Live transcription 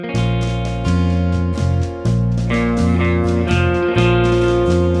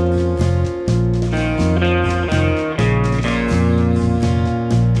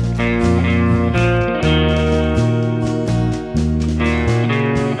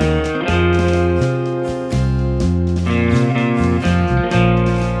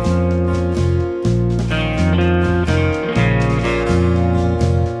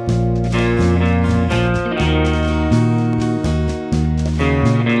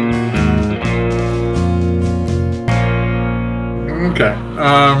Okay.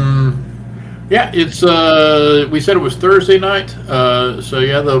 Yeah, it's we said it was Thursday night. So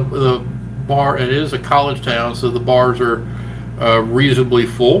yeah, the bar, it is a college town, so the bars are reasonably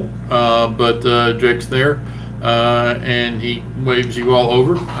full. But Jake's there, and he waves you all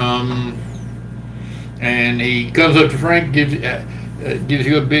over. And he comes up to Frank, gives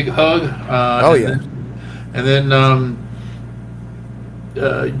you a big hug, Oh yeah. and then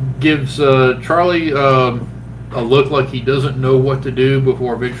uh, gives Charlie a look like he doesn't know what to do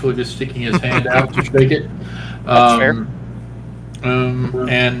before eventually just sticking his hand out to shake it. That's fair.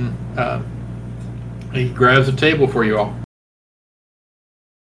 And he grabs a table for you all.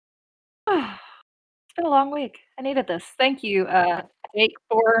 It's been a long week. I needed this. Thank you, Jake,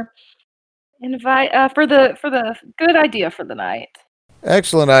 for for the good idea for the night.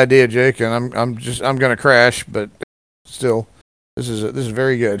 Excellent idea, Jake. And I'm gonna crash, but still, this is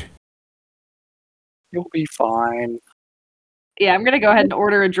very good. You'll be fine. Yeah, I'm gonna go ahead and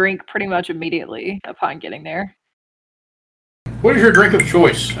order a drink pretty much immediately upon getting there. What is your drink of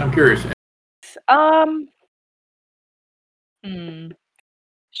choice? I'm curious.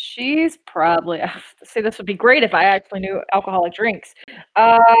 She's probably see. This would be great if I actually knew alcoholic drinks.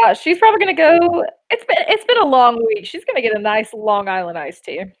 She's probably gonna go. It's been a long week. She's gonna get a nice Long Island iced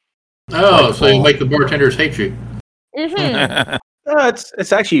tea. Oh, so you make the bartenders hate you. Mm-hmm.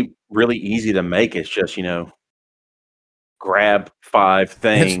 It's actually really easy to make. It's just grab 5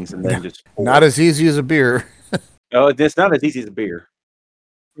 things and then just pour. Not as easy as a beer. Oh, it's not as easy as a beer.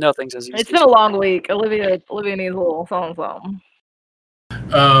 Nothing's as easy. It's been a long week. Olivia needs a little something.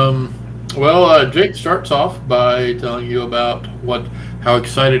 Well, Jake starts off by telling you about how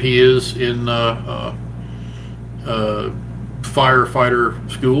excited he is in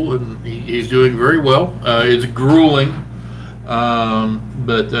firefighter school, and he's doing very well. It's grueling,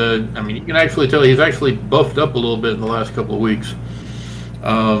 but I mean, you can actually tell he's actually buffed up a little bit in the last couple of weeks,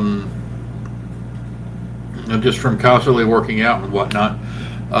 just from constantly working out and whatnot.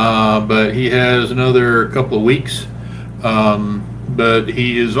 But he has another couple of weeks. But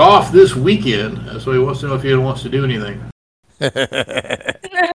he is off this weekend, so he wants to know if he wants to do anything. How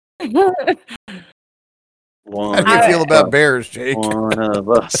do you feel about bears, Jake? One of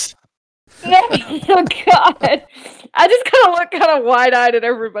us. Oh God! I just kind of wide-eyed at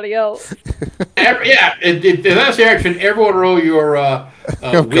everybody else. If that's the action, everyone roll your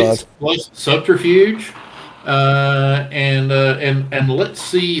wits plus subterfuge, and let's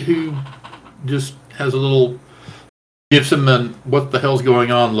see who just has a little. Gives him a what the hell's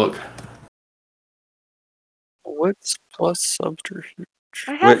going on look. Wits plus subterfuge.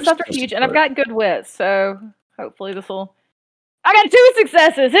 I have subterfuge and I've got good wits, so hopefully this will. I got 2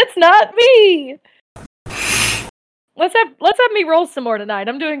 successes. It's not me. Let's have me roll some more tonight.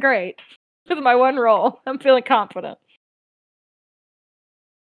 I'm doing great with my 1 roll. I'm feeling confident.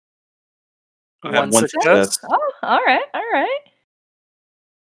 I have 1 success. Oh, all right.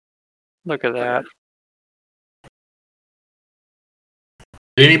 Look at that.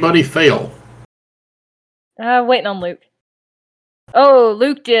 Did anybody fail? Waiting on Luke. Oh,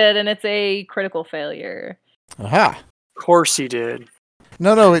 Luke did, and it's a critical failure. Aha! Of course he did.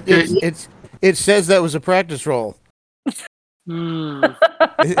 No, it says that was a practice roll.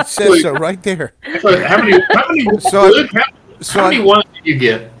 It says so right there. So how many ones did you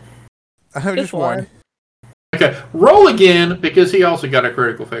get? I have just 1. Okay, roll again because he also got a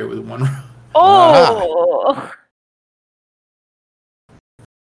critical failure with 1. Oh.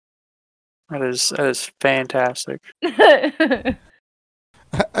 That is fantastic. I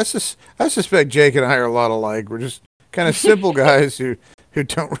suspect Jake and I are a lot alike. We're just kind of simple guys who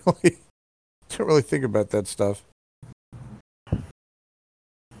don't really think about that stuff.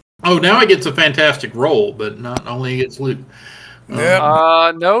 Oh, now he gets a fantastic roll, but not only he gets Luke.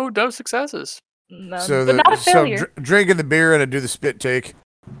 No successes. No, so but not a failure. Drinking the beer and I do the spit take.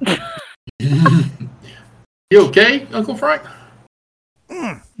 You okay, Uncle Frank?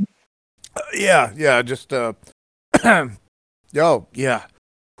 Yeah, just oh yeah.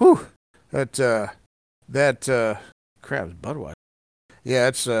 Whew. That crap's Budweiser. Yeah,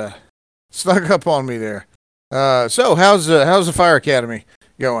 it's snuck up on me there. So how's the Fire Academy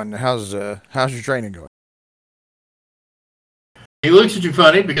going? How's your training going? He looks at you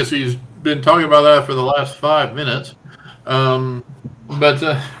funny because he's been talking about that for the last 5 minutes. But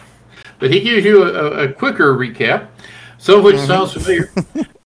he gives you a quicker recap, some of which sounds familiar.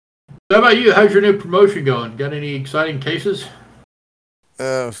 How about you? How's your new promotion going? Got any exciting cases?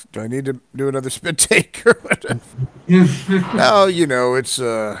 Do I need to do another spit take or whatever? No,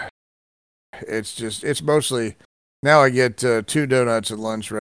 it's mostly now I get 2 donuts at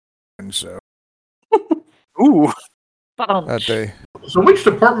lunch, right? And so. Ooh. that they. So which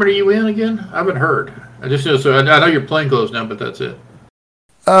department are you in again? I haven't heard. I just know. So I know you're plainclothes now, but that's it.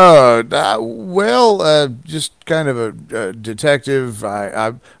 Just kind of a detective.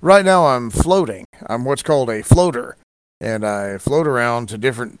 I right now I'm floating. I'm what's called a floater, and I float around to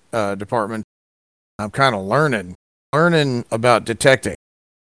different departments. I'm kind of learning about detecting.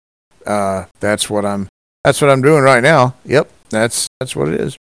 That's what I'm doing right now. Yep, that's what it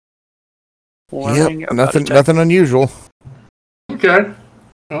is. Learning Yep, about nothing unusual. Okay.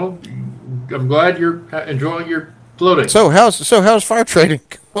 Well, I'm glad you're enjoying your floating. So how's fire trading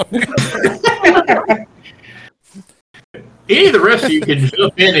going? Any of the rest of you can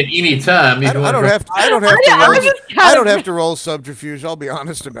jump in at any time. I don't have to roll subterfuge. I'll be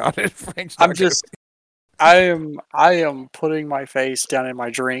honest about it. Frank's not I am putting my face down in my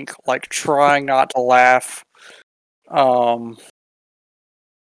drink, like trying not to laugh.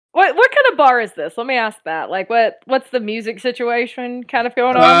 What kind of bar is this? Let me ask that. Like, what's the music situation kind of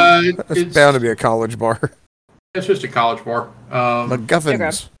going on? It's bound to be a college bar. It's just a college bar.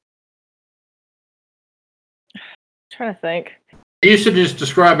 MacGuffins. Okay. Trying to think. I used to just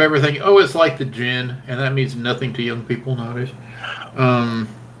describe everything. Oh, it's like the gin, and that means nothing to young people nowadays.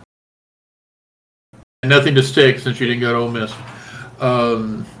 And nothing to stick since you didn't go to Ole Miss.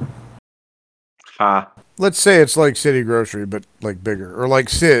 Let's say it's like City Grocery, but like bigger, or like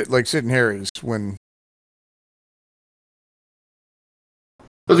Sid and Harry's. When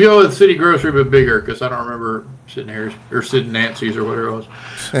let's go with City Grocery, but bigger, because I don't remember Sid and Harry's or Sid and Nancy's or whatever it was.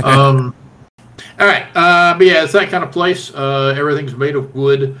 All right, but yeah, it's that kind of place. Everything's made of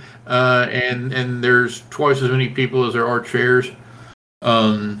wood, and there's twice as many people as there are chairs.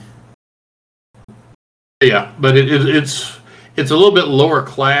 Yeah, but it's a little bit lower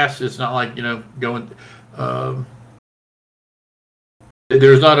class. It's not like going.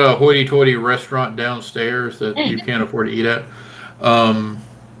 There's not a hoity-toity restaurant downstairs that you can't afford to eat at.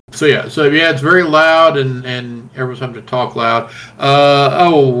 So yeah, it's very loud, and everyone's having to talk loud.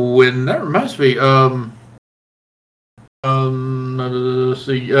 And that reminds me. Let's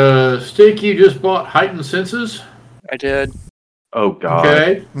see. Stick, you just bought Heightened Senses. I did. Oh God.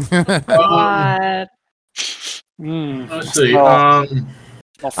 Okay. God. Let's see.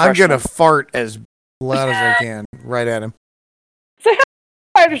 I'm gonna fart as loud as I can right at him. So how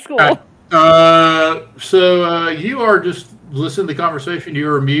after school? So you are just listening to the conversation.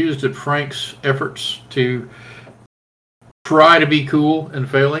 You're amused at Frank's efforts to try to be cool and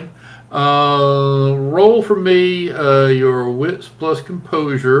failing. Roll for me your wits plus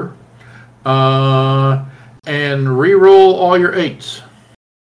composure, and re-roll all your 8s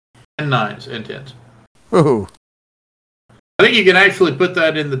and 9s and 10s. Ooh. I think you can actually put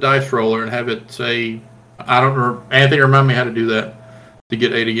that in the dice roller and have it say, I don't remember. Anthony, remind me how to do that to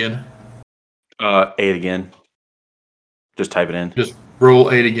get 8 again. 8 again. Just type it in. Just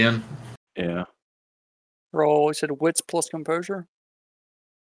roll 8 again. Yeah. Roll. You said wits plus composure.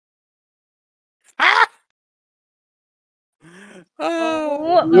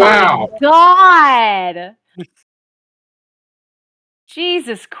 Oh Wow. my God.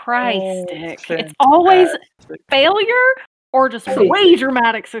 Jesus Christ, Dick. It's always failure or just way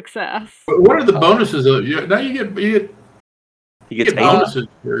dramatic success. What are the bonuses? Now you get bonuses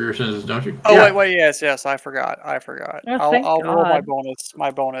for your senses, don't you? Oh, yeah. wait, yes, I forgot. I'll roll my bonus.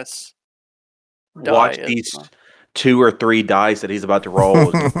 Watch these 2 or 3 dice that he's about to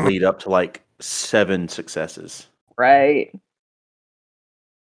roll lead up to like 7 successes. Right.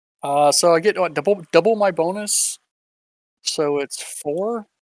 So I get double my bonus. So it's 4,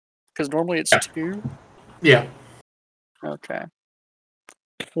 because normally it's 2. Yeah. Okay.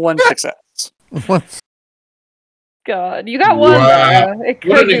 1 success. God, you got one. Wow. It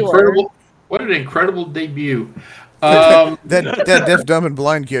could be What an incredible debut. That deaf, dumb, and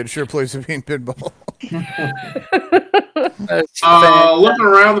blind kid sure plays a mean pinball. Looking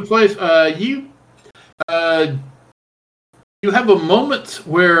around the place, you have a moment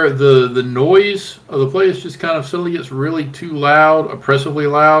where the noise of the place just kind of suddenly gets really too loud, oppressively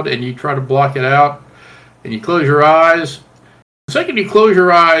loud, and you try to block it out, and you close your eyes. The second you close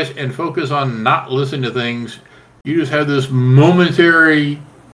your eyes and focus on not listening to things, you just have this momentary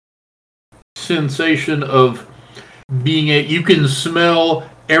sensation of you can smell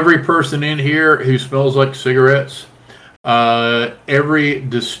every person in here who smells like cigarettes, every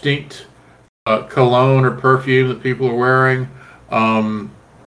distinct cologne or perfume that people are wearing.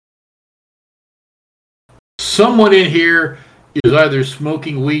 Someone in here is either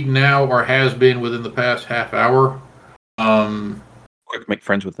smoking weed now or has been within the past half hour. Quick, make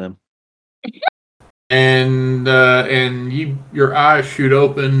friends with them. And your eyes shoot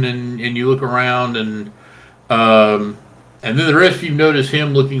open and you look around, and And then the rest of you notice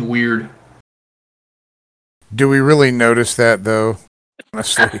him looking weird. Do we really notice that, though?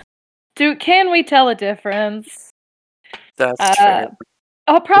 Honestly. Can we tell a difference? That's fair.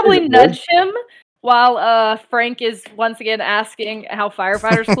 I'll probably nudge him while Frank is once again asking how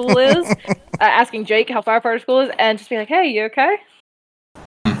firefighter school is. Asking Jake how firefighter school is, and just be like, hey, you okay?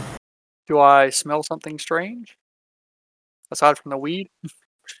 Do I smell something strange? Aside from the weed? It's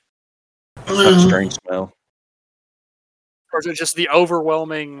not a strange smell. Or is it just the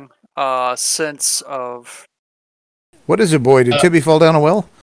overwhelming sense of... What is it, boy? Did Tibby fall down a well?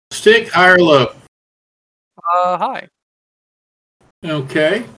 Stick, high or low? High.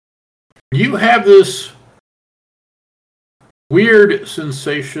 Okay. You have this weird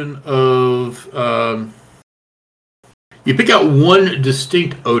sensation of... you pick out one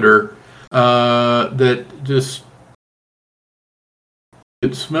distinct odor that just...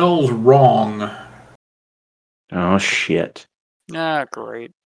 It smells wrong. Oh, shit. Ah,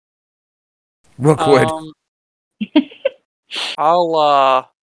 great. Rookwood.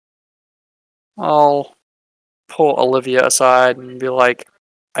 I'll pull Olivia aside and be like,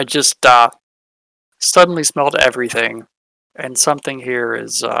 I just suddenly smelled everything, and something here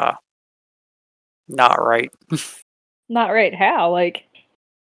is not right. Not right. How? Like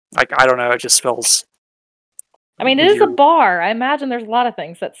I don't know. It just smells. I mean, it is a bar. I imagine there's a lot of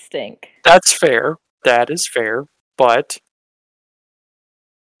things that stink. That's fair. That is fair. But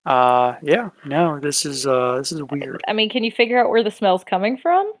yeah, no, this is weird. I mean, can you figure out where the smell's coming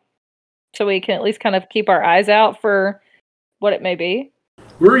from? So we can at least kind of keep our eyes out for what it may be.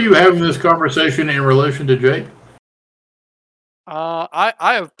 Where are you having this conversation in relation to Jake? I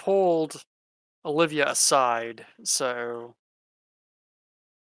have pulled Olivia aside, so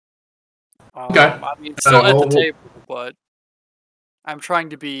Okay. I mean, still at the table, but I'm trying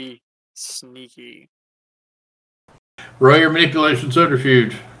to be sneaky. Roll your manipulation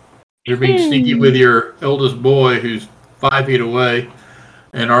subterfuge. You're being sneaky with your eldest boy who's 5 feet away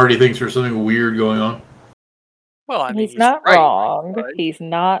and already thinks there's something weird going on. Well, I mean, he's not right, wrong. but... He's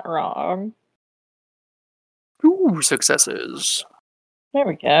not wrong. Ooh, successes. There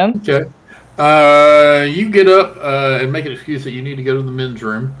we go. Okay. You get up and make an excuse that you need to go to the men's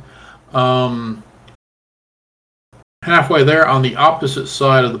room. Halfway there, on the opposite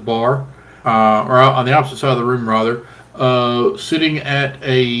side of the bar, or on the opposite side of the room, rather, sitting at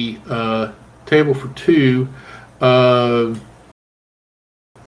a table for two,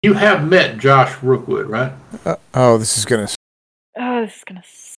 you have met Josh Rookwood, right? This is gonna. Oh, this is gonna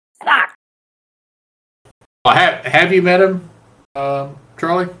suck. Have you met him,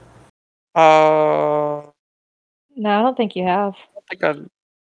 Charlie? No, I don't think you have. I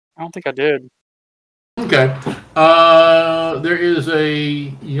don't think I did. Okay. There is a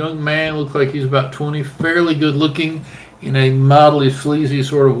young man, looks like he's about 20, fairly good looking in a mildly sleazy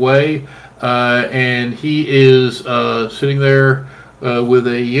sort of way. And he is sitting there with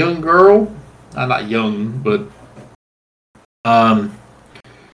a young girl. Not young, but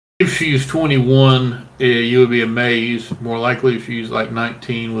if she's 21, you would be amazed. More likely if she's like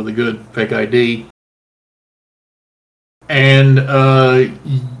 19 with a good fake ID. And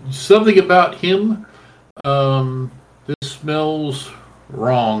something about him, this smells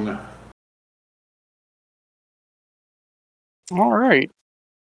wrong. All right.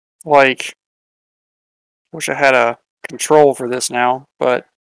 Like, wish I had a control for this now, but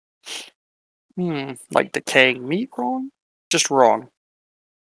like decaying meat wrong? Just wrong.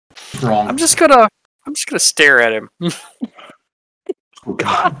 Wrong. I'm just gonna stare at him. Oh,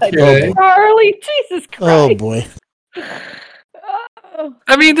 God. Okay. Charlie, Jesus Christ. Oh boy. Oh.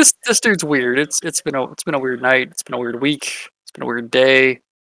 I mean, this dude's weird. It's been a weird night. It's been a weird week. It's been a weird day.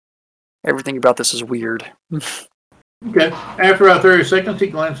 Everything about this is weird. Okay. After about 30 seconds, he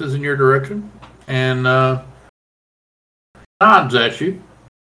glances in your direction and nods at you.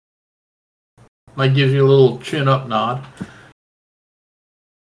 Like gives you a little chin up nod.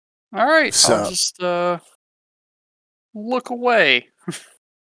 All right, So- I'll just look away.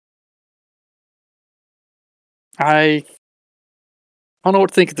 I don't know what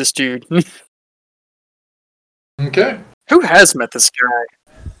to think of this dude. Okay. Who has met this guy?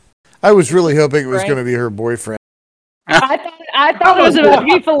 I was really hoping it was Right. going to be her boyfriend. I thought it was about to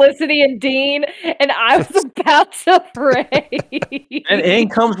be Felicity and Dean, and I was about to pray. And in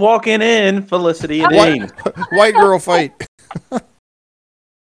comes walking in Felicity and Dean. White girl fight.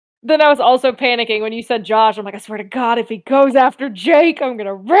 Then I was also panicking when you said Josh. I'm like, I swear to God, if he goes after Jake, I'm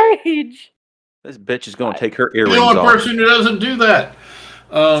gonna rage. This bitch is going to take her You're earrings the only off. person who doesn't do that.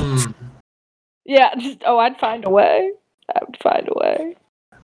 Yeah, I'd find a way. I would find a way.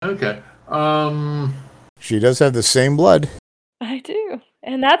 Okay. She does have the same blood. I do.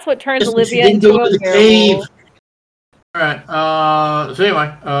 And that's what turns She Olivia didn't into go a to the werewolf. cave. All right. So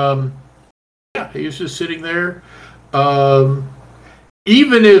anyway, yeah, he was just sitting there.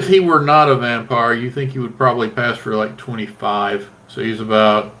 Even if he were not a vampire, you think he would probably pass for like 25. So he's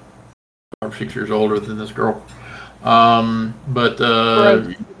about 5 or 6 years older than this girl. But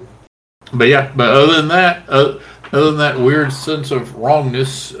yeah. But other than that weird sense of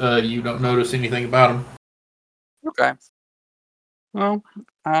wrongness, you don't notice anything about him. Okay. Well,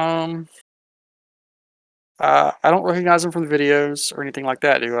 I don't recognize him from the videos or anything like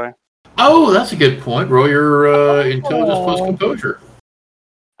that, do I? Oh, that's a good point. Roll your intelligence plus composure.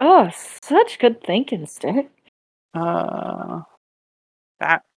 Oh, such good thinking, Stick. Dang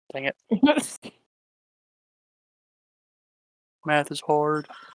it. Math is hard.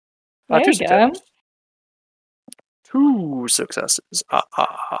 There you go. 2 successes.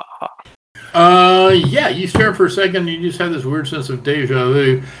 Yeah, you stare for a second and you just have this weird sense of deja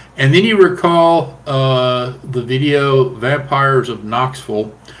vu. And then you recall the video Vampires of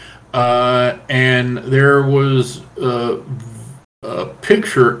Knoxville. And there was a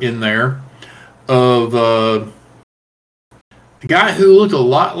picture in there of a guy who looked a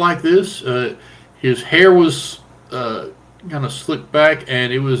lot like this. His hair was kind of slicked back,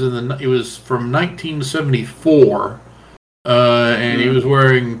 and it was from 1974. And he was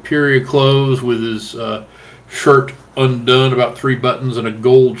wearing period clothes with his shirt undone, about 3 buttons, and a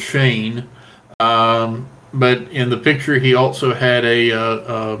gold chain. But in the picture, he also had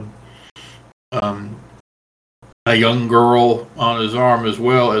a young girl on his arm as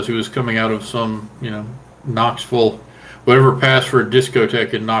well, as he was coming out of some, Knoxville, whatever passed for a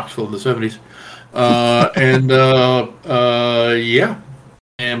discotheque in Knoxville in the 70s. Yeah.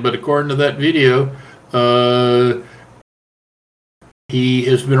 But according to that video, he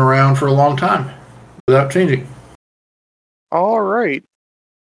has been around for a long time without changing. All right.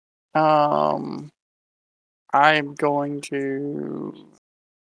 I'm going to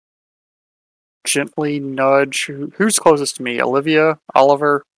gently nudge. Who's closest to me? Olivia?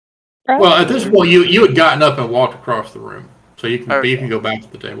 Oliver? Well, at this point, you had gotten up and walked across the room, so you can Okay. you can go back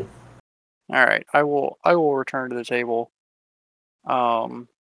to the table. All right. I will return to the table. And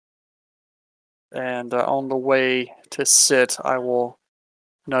on the way to sit, I will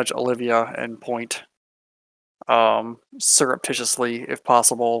nudge Olivia and point surreptitiously, if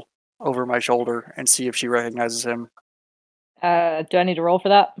possible, over my shoulder and see if she recognizes him. Do I need to roll for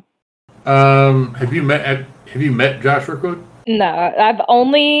that? Have you met Josh Rookwood? No, I've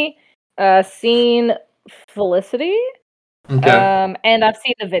only seen Felicity. Okay. And I've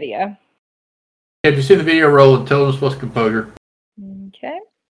seen the video. Have you seen the video? Roll intelligence plus composure. Okay.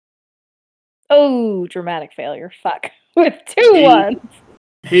 Oh, dramatic failure. Fuck. With 2 ones.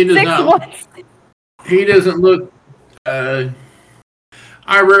 He does 6 not. ones. He doesn't look. I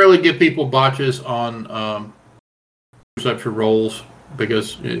rarely give people botches on perception rolls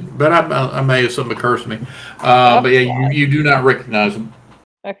because, but I may have something occurs to me. But yeah, you do not recognize him.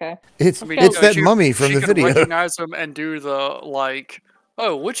 Okay. It's that mummy from the video. Recognize him and do the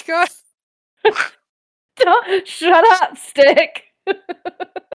oh, which guy? Shut up, Stick.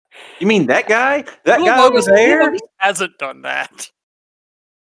 You mean that guy? That guy was there? Hasn't done that.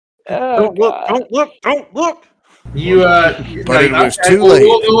 Oh, Don't look. But it was too late.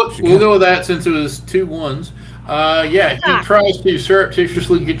 We'll go with that since it was 2 ones. He tries to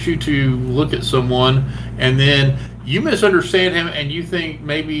surreptitiously get you to look at someone, and then you misunderstand him, and you think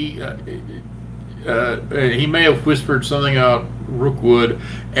maybe he may have whispered something about Rookwood,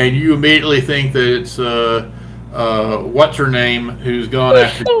 and you immediately think that it's what's her name who's gone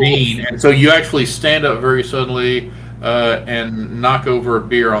after Dean, and so you actually stand up very suddenly and knock over a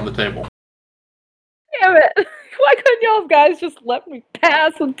beer on the table. Damn it. Why couldn't y'all guys just let me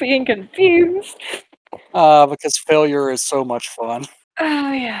pass with being confused? Because failure is so much fun.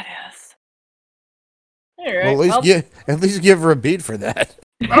 Oh, yeah, it is. All right, well, at least give her a beat for that.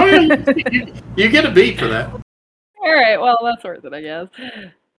 Oh, yeah, you get a beat for that. All right, well, that's worth it, I guess.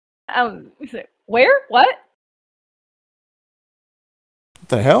 Where? What? What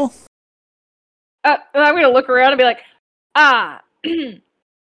the hell? I'm going to look around and be like, my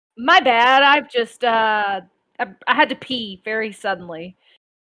bad. I've just, I had to pee very suddenly.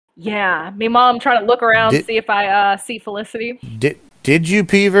 Yeah, me mom trying to look around to see if I see Felicity. Did you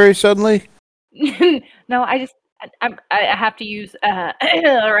pee very suddenly? No, I have to use a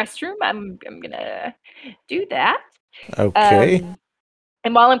restroom. I'm gonna do that. Okay.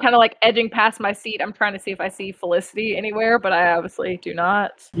 And while I'm kind of edging past my seat, I'm trying to see if I see Felicity anywhere, but I obviously do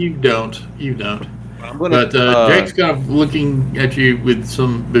not. You don't. But Jake's kind of looking at you with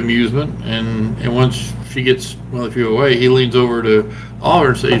some bemusement, and once she gets one of the few away, he leans over to Oliver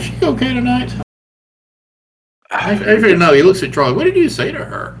and says, "Is she okay tonight?" Actually, no. He looks at Charlie. What did you say to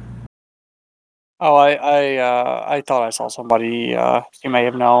her? Oh, I thought I saw somebody you may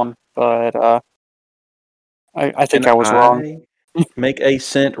have known, but I think I was wrong. Make a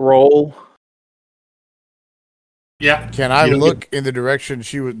scent roll. Yeah. Can I look in the direction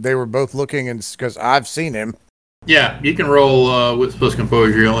they were both looking, and because I've seen him? Yeah, you can roll with plus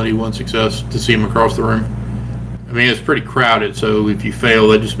composure. You only need one success to see him across the room. I mean, it's pretty crowded, so if you fail,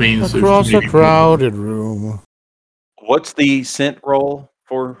 that just means across a crowded room. What's the scent roll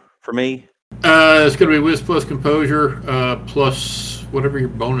for me? It's going to be with plus composure plus whatever your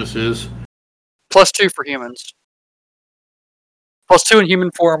bonus is. +2 for humans. +2 in human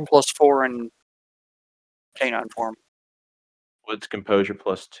form, +4 in canine form. What's composure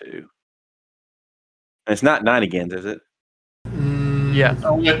 +2? And it's not 9 again, is it? Yeah.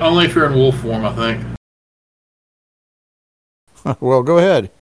 Only if you're in wolf form, I think. Well, go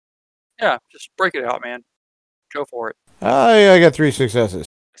ahead. Yeah, just break it out, man. Go for it. I got 3 successes.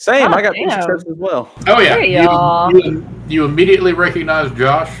 Same, I got 3 successes as well. Oh, yeah. You immediately recognize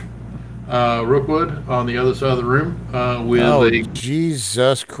Josh Rookwood on the other side of the room with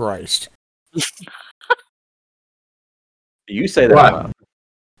Jesus Christ. You say that out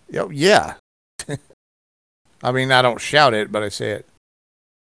Yeah. loud. Yeah. I mean, I don't shout it, but I say it.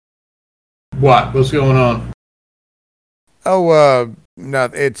 What? What's going on? Oh, no,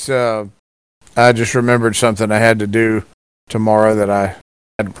 it's, I just remembered something I had to do tomorrow that I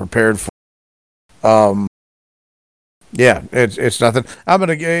hadn't prepared for. Yeah, it's nothing.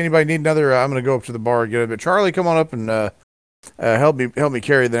 Anybody need another, I'm gonna go up to the bar and get a bit. Charlie, come on up and, help me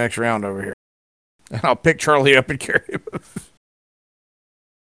carry the next round over here. And I'll pick Charlie up and carry him.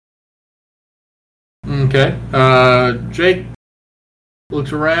 Okay. Jake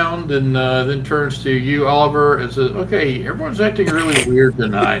looks around and then turns to you, Oliver, and says, "Okay, everyone's acting really weird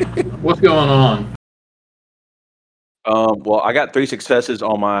tonight. What's going on?" Well, I got 3 successes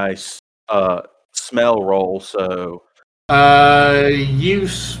on my smell roll, so you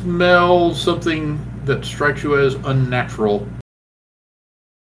smell something that strikes you as unnatural.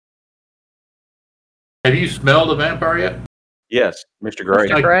 Have you smelled a vampire yet? yes, Mr. Gray.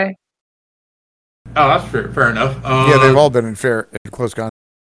 Mr. Gray. Oh, that's fair enough. Yeah, they've all been in close contact.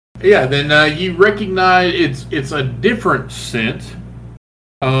 Yeah, then you recognize it's a different scent.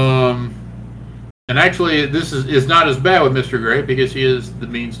 And actually, this is not as bad with Mr. Gray because he has the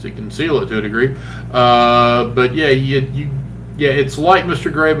means to conceal it to a degree. But yeah, it's like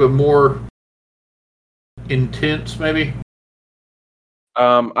Mr. Gray, but more intense, maybe.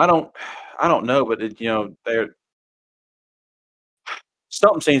 I don't know, but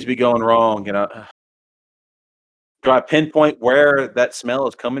something seems to be going wrong. Do I pinpoint where that smell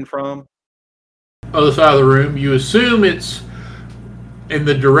is coming from? Other side of the room, you assume it's in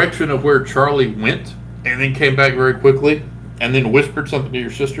the direction of where Charlie went, and then came back very quickly, and then whispered something to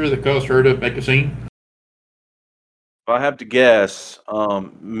your sister that caused her to make a scene. If I have to guess,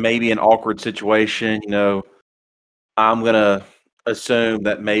 maybe an awkward situation. I'm gonna assume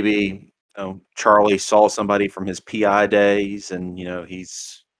that maybe Charlie saw somebody from his PI days, and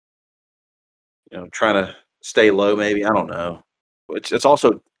he's trying to stay low. Maybe, I don't know. It's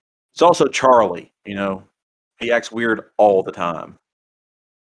also Charlie. He acts weird all the time.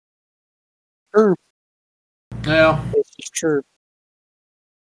 True. Yeah, It's true.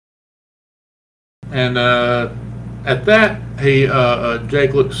 and at that,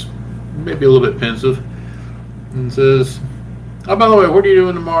 Jake looks maybe a little bit pensive and says, "Oh, by the way, what are you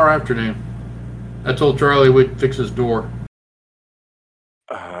doing tomorrow afternoon?" I told Charlie we'd fix his door.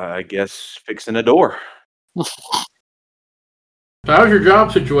 I guess fixing a door. So how's your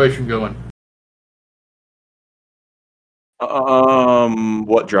job situation going?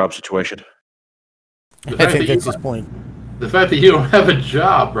 What job situation? I think that's his point. The fact that you don't have a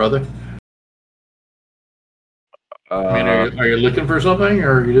job, brother. I mean, are you looking for something,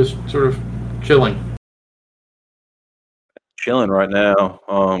 or are you just sort of chilling? Chilling right now.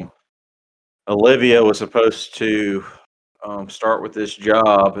 Olivia was supposed to start with this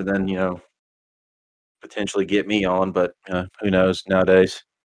job and then potentially get me on, but who knows nowadays.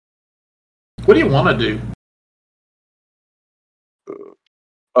 What do you want to do?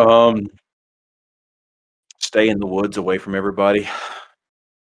 Stay in the woods away from everybody.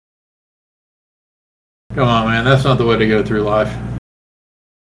 Come on, man. That's not the way to go through life.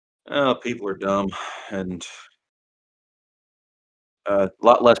 People are dumb, and a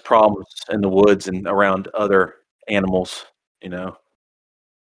lot less problems in the woods and around other animals.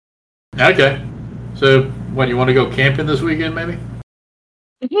 Okay. So, what, you want to go camping this weekend, maybe?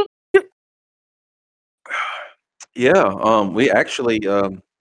 Yeah. We actually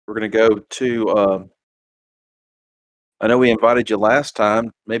we're gonna go to. I know we invited you last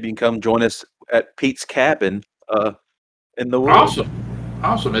time. Maybe you can come join us at Pete's cabin in the woods.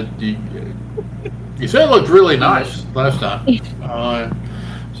 Awesome. You said it looked really nice last time.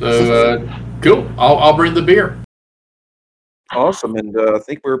 Cool. I'll bring the beer. Awesome, and I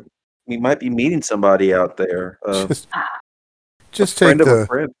think we might be meeting somebody out there. Just friend take of a the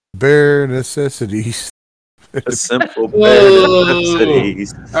friend. bare necessities. A simple Whoa.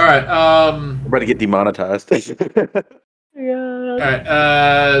 necessities. All right. We're about to get demonetized. All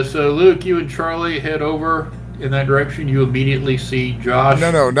right. So Luke, you and Charlie head over in that direction. You immediately see Josh.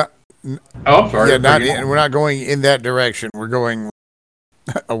 No, not. Oh, I'm sorry. Yeah, we're not going in that direction. We're going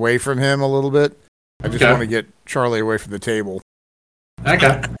away from him a little bit. I just want to get Charlie away from the table.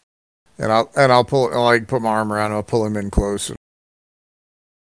 Okay. And I'll put my arm around him. I'll pull him in close.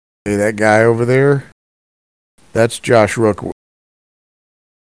 Hey, that guy over there, that's Josh Rookwood.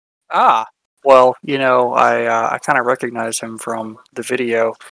 Ah, well, I kind of recognize him from the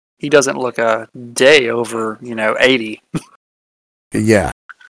video. He doesn't look a day over, 80. Yeah.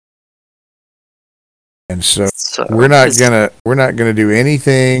 And so So we're not gonna do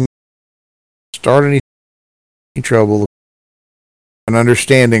anything, start any trouble, an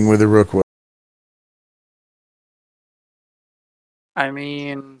understanding with the Rookwood. I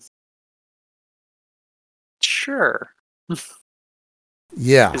mean, sure.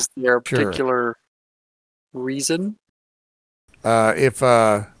 Yeah. Is there a sure. particular reason? If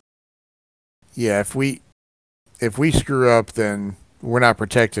we screw up, then we're not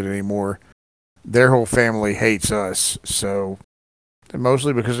protected anymore. Their whole family hates us, so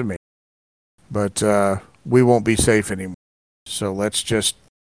mostly because of me. But we won't be safe anymore. So that's just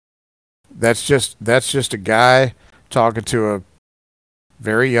a guy talking to a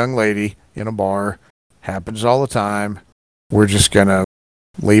very young lady in a bar. Happens all the time. We're just gonna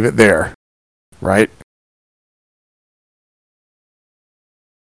leave it there, right?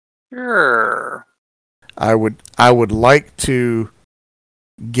 Sure. I would like to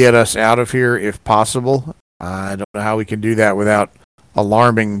get us out of here if possible. I don't know how we can do that without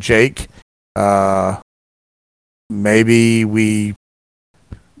alarming Jake. Maybe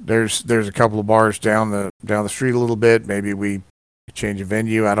there's a couple of bars down the street a little bit. Maybe we change a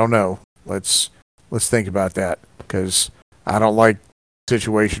venue. I don't know. Let's think about that, because I don't like the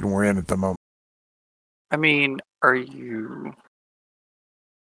situation we're in at the moment. I mean, are you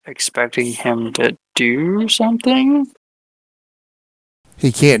expecting him to do something?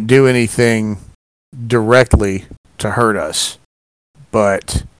 He can't do anything directly to hurt us,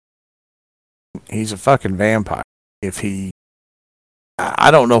 but he's a fucking vampire.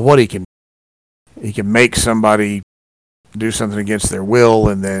 I don't know what he can make somebody do something against their will,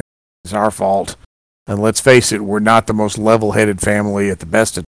 and then it's our fault. And let's face it, we're not the most level-headed family at the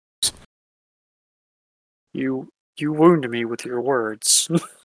best of times. You wound me with your words.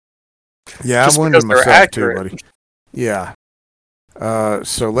 Yeah, Just I'm wounding because they're myself accurate. too, buddy. Yeah.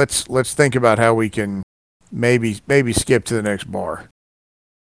 So let's think about how we can maybe skip to the next bar.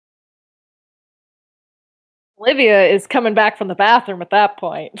 Olivia is coming back from the bathroom at that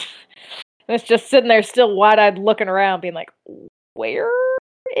point. And it's just sitting there still wide-eyed looking around, being like, where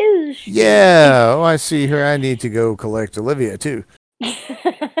is she? Yeah, I see her. I need to go collect Olivia too.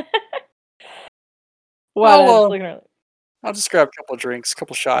 I'll just grab a couple of drinks, a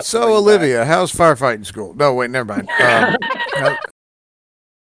couple shots. So Olivia, how's firefighting school? No, wait, never mind.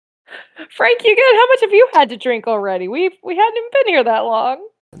 Frank, you good? How much have you had to drink already? We hadn't even been here that long.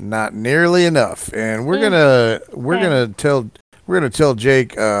 Not nearly enough, and we're gonna tell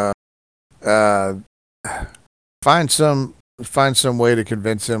Jake find some way to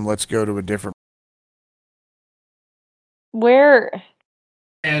convince him. Let's go to a different. Where?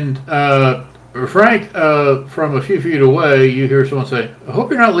 And Frank, from a few feet away, you hear someone say, "I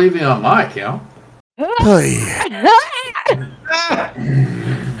hope you're not leaving on my account."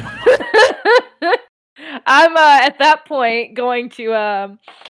 I'm at that point going to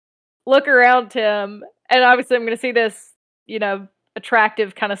look around him, and obviously I'm going to see this,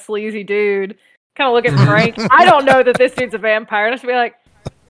 attractive, kind of sleazy dude. Kind of look at Frank. I don't know that this dude's a vampire. And I should be like,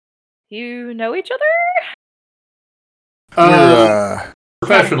 "You know each other?"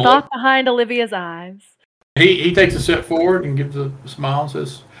 Professional. Thought behind Olivia's eyes. He takes a step forward and gives a smile and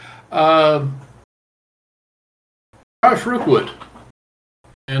says, "Josh Rookwood,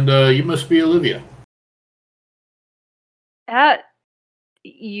 and you must be Olivia." Oh,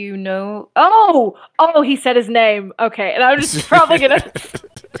 he said his name. Okay, and I'm just probably gonna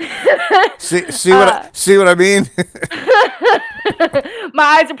see what I mean. My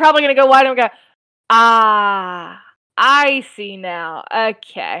eyes are probably gonna go wide and go, ah. I see now.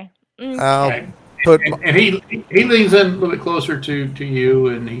 Okay. I'll put. And he leans in a little bit closer to you,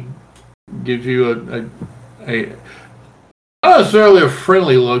 and he gives you a not necessarily a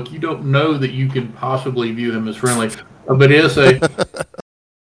friendly look. You don't know that you can possibly view him as friendly, but he does say,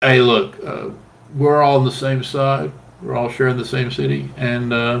 "Hey, look, we're all on the same side. We're all sharing the same city,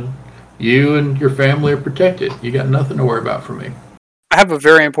 and you and your family are protected. You got nothing to worry about from me." I have a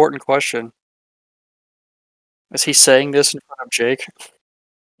very important question. Is he saying this in front of Jake?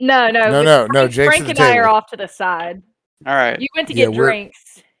 No. Jake's at Frank the and I are table. off to the side. All right. You went to Yeah, get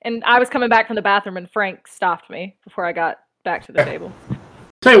drinks, and I was coming back from the bathroom, and Frank stopped me before I got back to the table.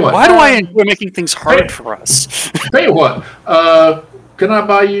 Tell you what. Why do I enjoy making things hard for us? Tell you what. Can I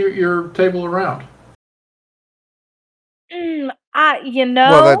buy you your table around? Well,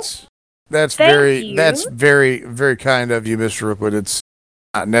 that's Thank very, very kind of you, Mr. Rookwood. It's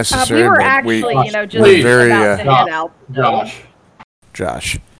not necessary. we were but actually, just please, very, about to head out.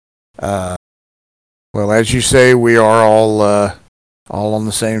 Josh. Well, as you say, we are all on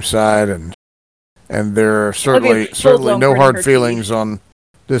the same side, and there are certainly no hard feelings on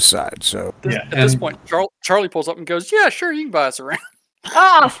this side. So At this point, Charlie pulls up and goes, "Yeah, sure, you can buy us around."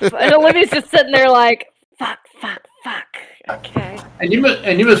 Oh, and Olivia's just sitting there like, fuck. Okay. And you must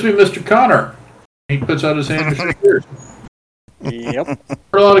be Mr. Connor. He puts out his hand and shakes yours. Yep. Heard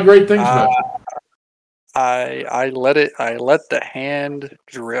a lot of great things about you. I let the hand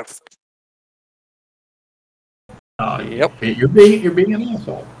drift. Yep. You're being an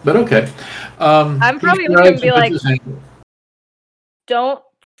asshole, but okay. I'm probably going to be like, don't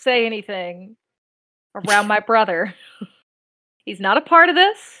say anything around my brother. He's not a part of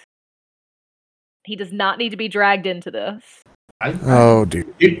this. He does not need to be dragged into this. Oh,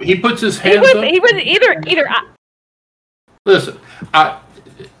 dude. He puts his hands up. He would either. Listen, I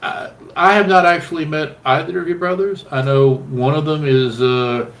have not actually met either of your brothers. I know one of them is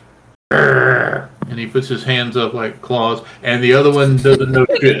and he puts his hands up like claws, and the other one doesn't know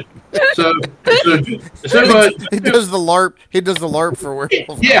shit. So he does the LARP. He does the LARP for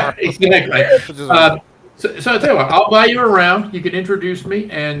werewolf. Yeah, exactly. So I tell you what, I'll buy you around. You can introduce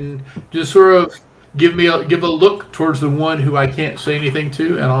me and just sort of give a look towards the one who I can't say anything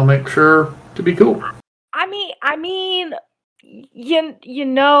to, and I'll make sure to be cool. I mean,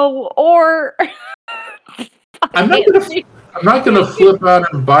 or I'm not gonna flip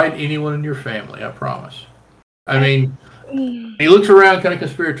out and bite anyone in your family. I promise. I mean, he looks around kind of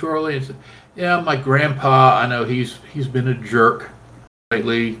conspiratorially and says, "Yeah, my grandpa. I know he's been a jerk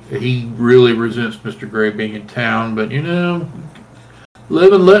lately. He really resents Mr. Gray being in town, but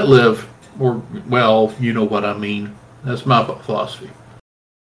live and let live. Or, well, you know what I mean. That's my philosophy."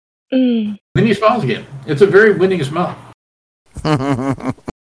 Then he smiles again. It's a very winning smile.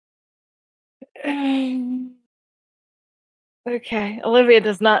 Okay, Olivia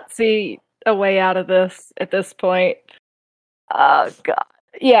does not see a way out of this at this point. Oh, God.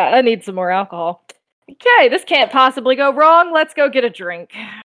 Yeah, I need some more alcohol. Okay, this can't possibly go wrong. Let's go get a drink.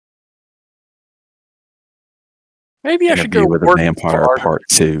 Maybe I should go with a Wardens vampire of part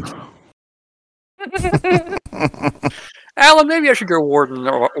 2. Alan, maybe I should go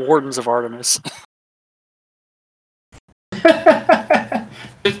Wardens of Artemis.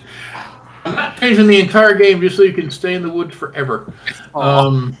 I'm not changing the entire game just so you can stay in the woods forever.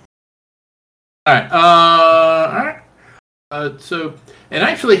 All right. So, and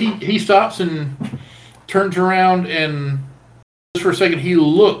actually, he stops and turns around, and just for a second, he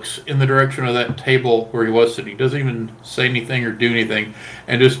looks in the direction of that table where he was sitting. He doesn't even say anything or do anything,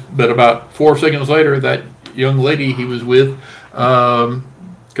 but about 4 seconds later, that young lady he was with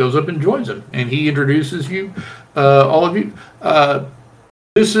goes up and joins him, and he introduces you, all of you.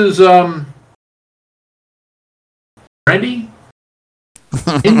 This is Brandy.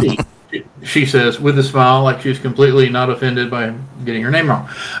 Indy, she says with a smile, like she's completely not offended by getting her name wrong.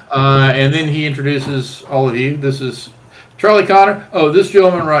 And then he introduces all of you. This is Charlie Connor. Oh, this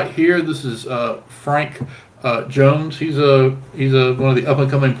gentleman right here. This is Frank Jones. He's one of the up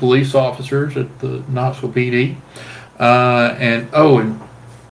and coming police officers at the Knoxville PD. And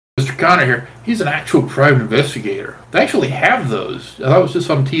Mr. Connor here. He's an actual private investigator. They actually have those. I thought it was just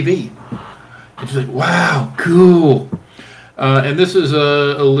on TV. And she's like, "Wow, cool." And this is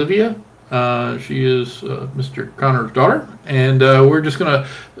Olivia. She is Mr. Connor's daughter, and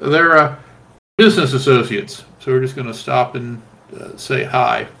they're business associates. So we're just gonna stop and say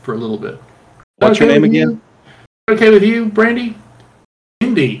hi for a little bit. What's your name again? Okay with you, Brandy?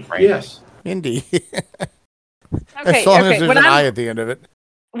 Indy. Brandy. Yes. Indy. Okay, as long as there's when an I at the end of it.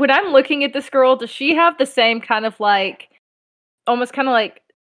 When I'm looking at this girl, does she have the same kind of like, almost kind of like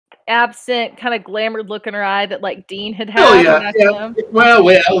absent, kind of glamored look in her eye that like Dean had Oh had when yeah, I yeah. saw him. Well,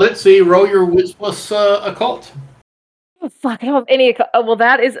 let's see. Roll your wits plus occult. Oh, fuck, I don't have any. Well,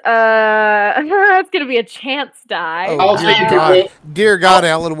 that is that's gonna be a chance die. Oh, say you can God. roll. Dear God,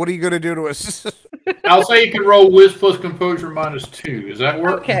 Alan, what are you going to do to us? I'll say you can roll wits plus composure -2. Does that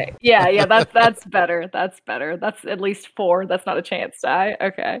work? Okay, yeah, that's better. That's better. That's at least 4. That's not a chance die.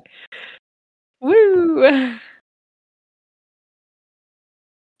 Okay. Woo!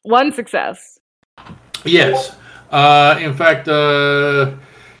 1 success. Yes. In fact,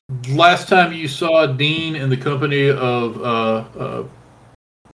 last time you saw Dean in the company of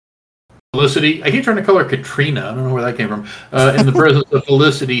Felicity, I keep trying to call her Katrina. I don't know where that came from. In the presence of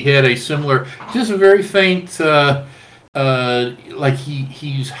Felicity, he had a similar, just a very faint, like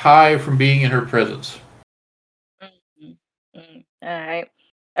he's high from being in her presence. All right.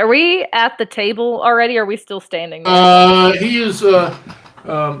 Are we at the table already? Or are we still standing there? He is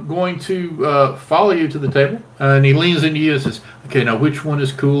going to follow you to the table, and he leans into you and says, "Okay, now which one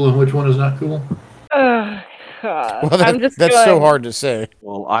is cool and which one is not cool?" Oh, God. Well, I'm just that's going, so hard to say.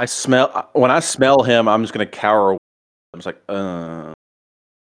 Well, when I smell him, I'm just gonna cower. I'm just like,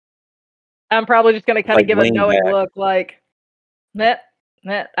 I'm probably just going to kind of Like give a lean knowing back. look like, Meh,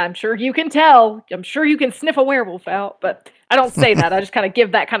 I'm sure you can tell. I'm sure you can sniff a werewolf out, but I don't say that. I just kind of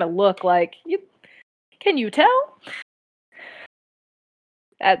give that kind of look like, can you tell?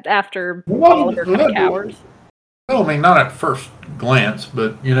 After Oliver kind of cowers. Well, I mean, not at first glance,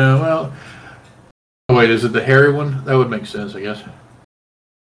 but well. Oh, wait, is it the hairy one? That would make sense, I guess.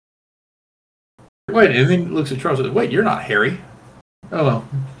 Wait, and then he looks at Charles and says, "Wait, you're not hairy." Oh well,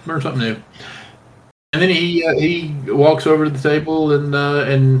 learn something new. And then he walks over to the table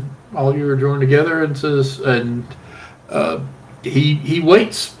and all of you are joined together and says he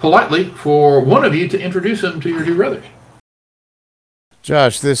waits politely for one of you to introduce him to your two brothers.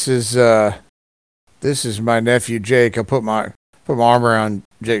 Josh, this is my nephew Jake. I'll put my arm around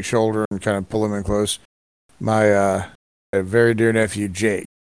Jake's shoulder and kind of pull him in close. My very dear nephew Jake.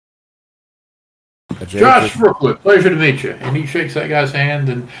 Josh Brookwood, pleasure to meet you. And he shakes that guy's hand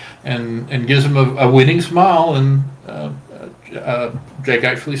and gives him a winning smile. And Jake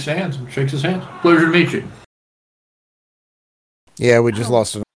actually stands and shakes his hand. Pleasure to meet you. Yeah, we just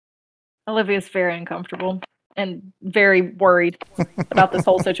lost him. Olivia's very uncomfortable and very worried about this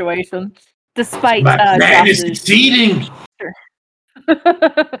whole situation, despite succeeding.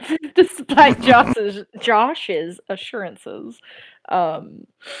 Despite Josh's assurances.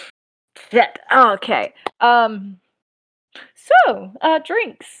 Okay. So,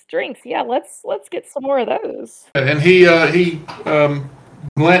 drinks. Yeah, let's get some more of those. And he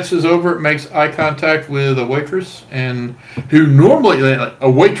glances over, makes eye contact with a waitress, and who normally a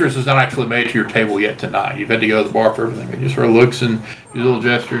waitress has not actually made it to your table yet tonight. You've had to go to the bar for everything. He just sort of looks and gives a little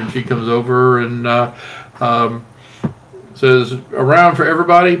gesture, and she comes over and says, "Around for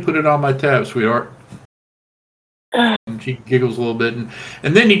everybody. Put it on my tab, sweetheart." And she giggles a little bit, and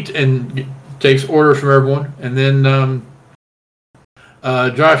then he takes orders from everyone, and then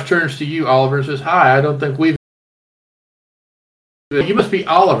Josh turns to you, Oliver, and says, "Hi, I don't think we've. You must be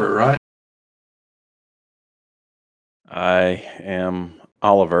Oliver, right?" I am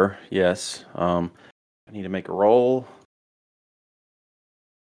Oliver. Yes. I need to make a roll.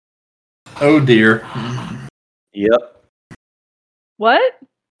 Oh dear. Yep. What?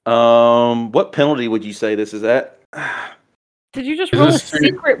 What penalty would you say this is at? Did you just roll a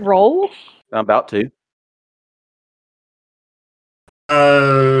secret roll? I'm about to.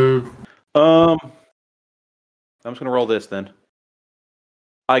 I'm just gonna roll this then.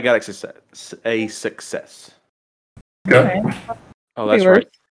 I got a success. Okay. Oh, that's right.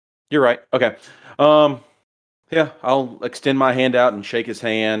 You're right. Okay. Yeah, I'll extend my hand out and shake his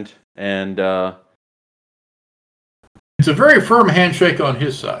hand, and it's a very firm handshake on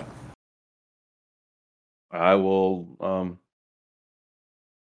his side. I will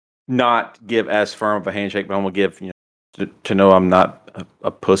not give as firm of a handshake, but I'm gonna give to know I'm not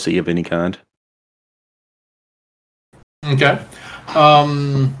a pussy of any kind. Okay.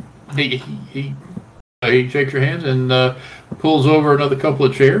 He shakes your hands and pulls over another couple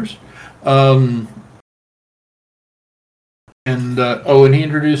of chairs. And he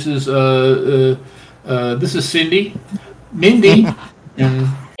introduces this is Cindy, Mindy, and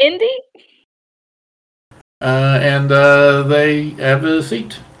Indy. And they have a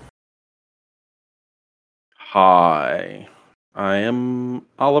seat. Hi, I am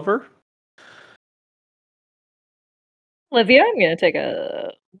Oliver. Olivia, I'm going to take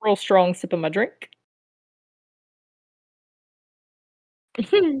a real strong sip of my drink.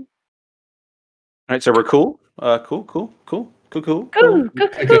 All right, so we're cool. Cool. Cool. Cool.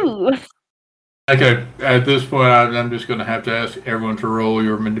 Okay, at this point, I'm just going to have to ask everyone to roll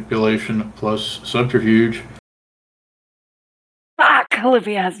your manipulation plus subterfuge. Fuck,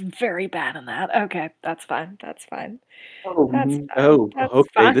 Olivia's very bad in that. Okay, that's fine. Oh, That's fine. That's okay.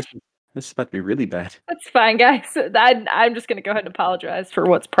 fine. This is about to be really bad. That's fine, guys. I'm just gonna go ahead and apologize for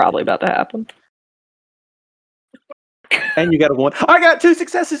what's probably about to happen. And you got a 1. I got 2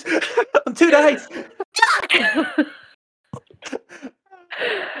 successes on 2 dice.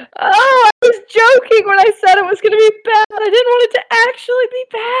 Oh, I was joking when I said it was gonna be bad. I didn't want it to actually be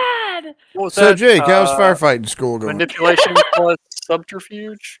bad. What was So, that? Jake, how's firefighting school going? Manipulation plus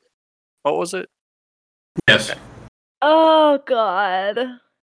subterfuge. What was it? Yes. Oh god.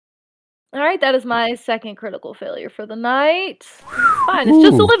 All right, that is my second critical failure for the night. Fine, it's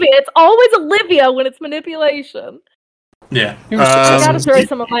just Ooh. Olivia. It's always Olivia when it's manipulation. Yeah. I gotta throw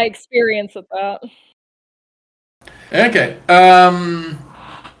some of my experience at that. Okay.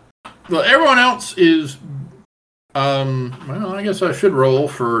 Well, everyone else is. Well, I guess I should roll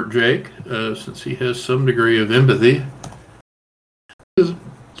for Jake, since he has some degree of empathy.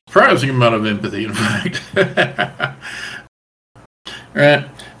 Surprising amount of empathy, in fact. Right.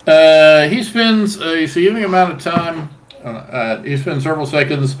 He spends a significant amount of time. He spends several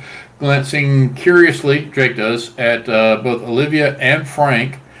seconds glancing curiously. Jake does at both Olivia and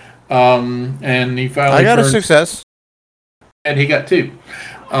Frank, and he finally. I got a success. And he got 2.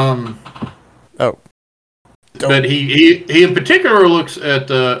 Oh. But he in particular looks at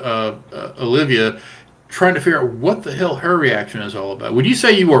Olivia, trying to figure out what the hell her reaction is all about. Would you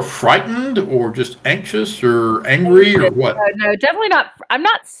say you were frightened or just anxious or angry or what? No, definitely not. I'm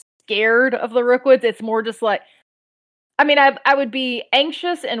not scared of the Rookwoods. It's more just like, I mean, I would be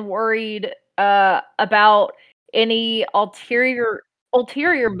anxious and worried about any ulterior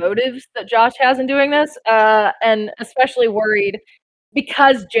motives that Josh has in doing this, and especially worried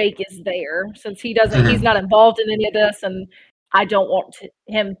because Jake is there, since he doesn't, he's not involved in any of this, and I don't want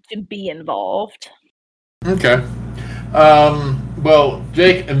him to be involved. Okay. Well,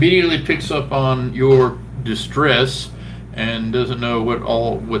 Jake immediately picks up on your distress and doesn't know what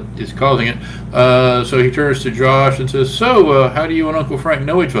is causing it. So he turns to Josh and says, "So, how do you and Uncle Frank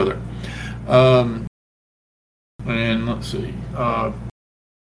know each other?" And let's see.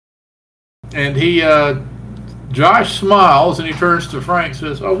 And Josh smiles and he turns to Frank and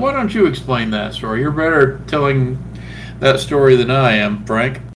says, "Oh, why don't you explain that story? You're better at telling that story than I am,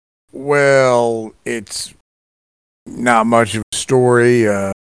 Frank." Well, it's not much of a story.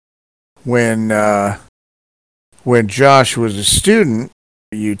 When Josh was a student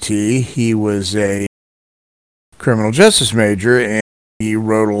at UT, he was a criminal justice major, and he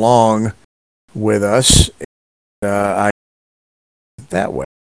rode along with us. That way.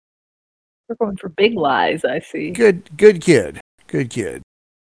 We're going for big lies, I see. Good kid.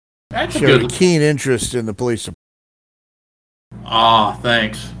 That's Showed a good. keen interest in the police department. Ah,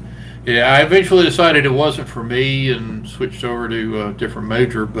 thanks. Yeah, I eventually decided it wasn't for me and switched over to a different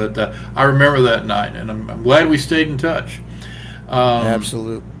major, but I remember that night, and I'm glad we stayed in touch.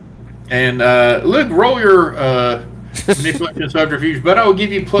 Absolutely. And look, roll your manipulation subterfuge, but I will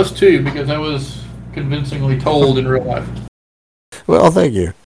give you +2 because I was convincingly told in real life. Well, thank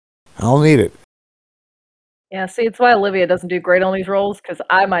you. I'll need it. Yeah, see, it's why Olivia doesn't do great on these rolls, because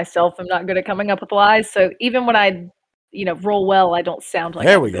I myself am not good at coming up with lies. So even when I, roll well, I don't sound like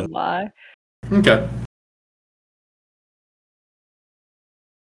There I'm we a go. good lie. Okay.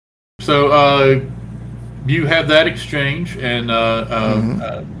 So you have that exchange, and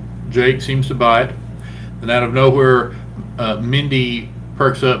Jake seems to buy it. And out of nowhere, Mindy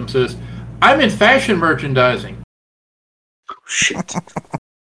perks up and says, "I'm in fashion merchandising." Shit.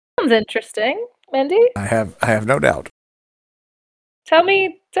 Sounds interesting, Mindy. I have no doubt. Tell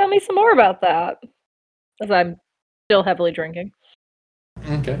me some more about that, as I'm still heavily drinking.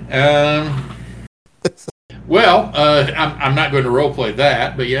 Okay. Well, I'm not going to roleplay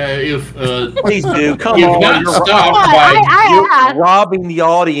that, but yeah, if Please do. Come you've on. not You're, stopped by, you're robbing the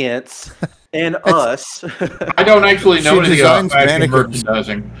audience and us. I don't actually know She anything about designs fashion mannequins.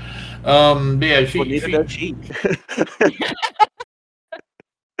 merchandising. Yeah, Well, neither does she.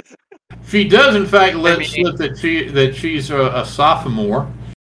 she does in fact let slip that she's a sophomore,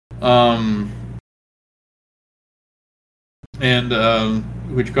 and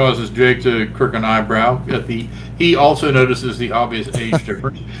which causes Jake to crook an eyebrow. He also notices the obvious age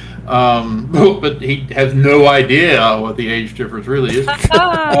difference, but he has no idea what the age difference really is.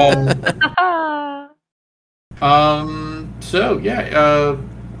 So yeah,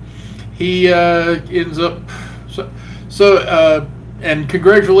 he ends up. So And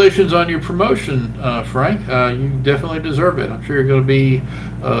congratulations on your promotion, Frank. You definitely deserve it. I'm sure you're going to be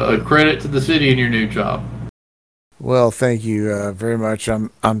a credit to the city in your new job. Well, thank you very much.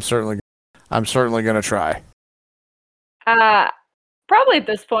 I'm certainly going to try. Probably at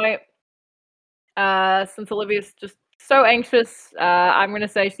this point, since Olivia's just so anxious, I'm going to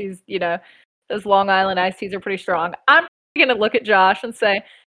say she's, those Long Island iced teas are pretty strong. I'm going to look at Josh and say,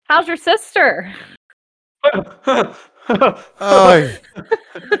 how's your sister? Oh,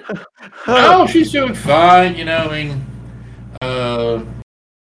 Oh, she's doing fine.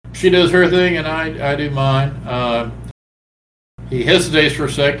 She does her thing and I do mine. He hesitates for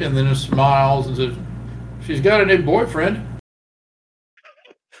a second and then just smiles and says, she's got a new boyfriend.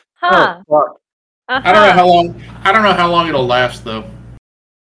 Huh. fuck. I don't know how long. I don't know how long it'll last though.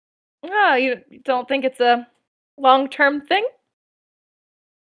 Oh, you don't think it's a long-term thing?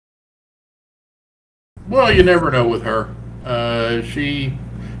 Well, you never know with her. She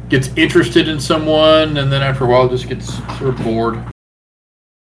gets interested in someone, and then after a while, just gets sort of bored.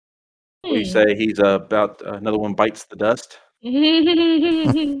 What do you say? He's about another one bites the dust.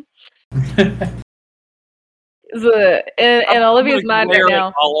 And Olivia's mind right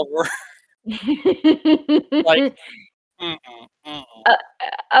now. Oliver. Like,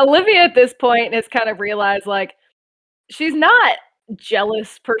 Olivia at this point has kind of realized, like, she's not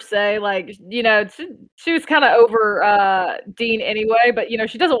jealous per se. Like, she was kind of over Dean anyway, but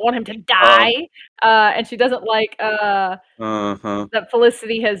she doesn't want him to die, and she doesn't like that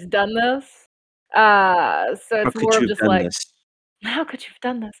Felicity has done this. So it's more of just like, how could you have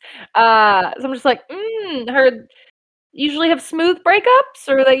done this? So I'm just like, her usually have smooth breakups,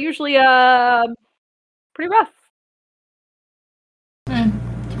 or are they usually pretty rough?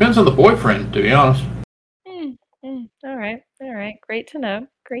 Depends on the boyfriend, to be honest. All right. Great to know.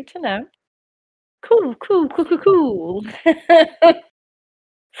 Cool.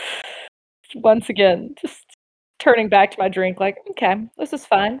 Once again, just turning back to my drink, like, okay, this is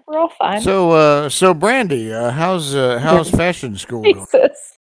fine. We're all fine. so Brandy, how's fashion school going?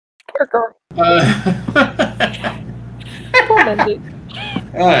 Jesus. Poor girl. Poor Mindy.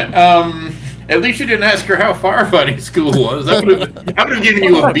 All right. At least you didn't ask her how firefighting school was. I would have given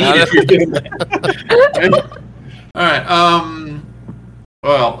you a beat if you did that. All right.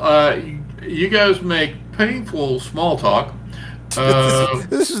 Well, you guys make painful small talk.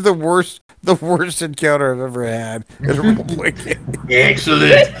 This is the worst encounter I've ever had in a role-playing game.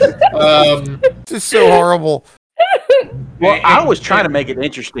 Excellent. Just so horrible. Well, I was trying to make it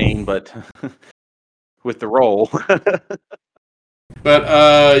interesting, but with the role. But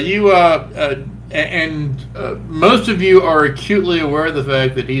most of you are acutely aware of the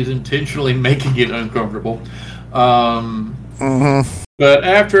fact that he's intentionally making it uncomfortable. But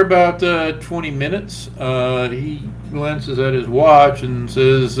after about 20 minutes, he glances at his watch and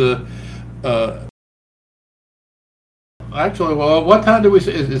says, actually, well, what time did we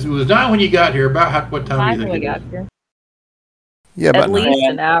say? It was 9 when you got here. About what time do you think it was? Here. Yeah, At about least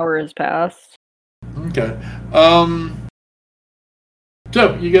an hour has passed. Okay.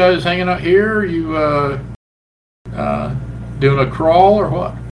 So, you guys hanging out here? You doing a crawl or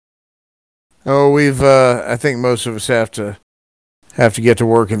what? Oh, we've. I think most of us have to get to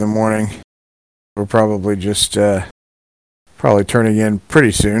work in the morning. We're probably just probably turning in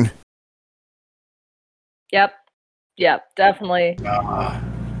pretty soon. Yep, definitely.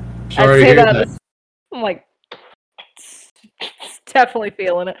 Sorry to hear that. I'm like, definitely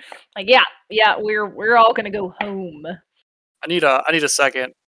feeling it. Like, yeah, we're all gonna go home. I need a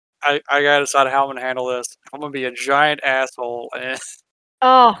second. I gotta decide how I'm gonna handle this. If I'm gonna be a giant asshole and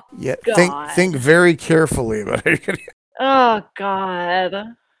Oh, Yeah, God. think very carefully about it. Oh,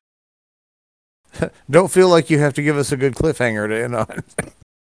 God. Don't feel like you have to give us a good cliffhanger to end on.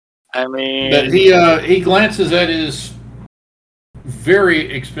 I mean, But he glances at his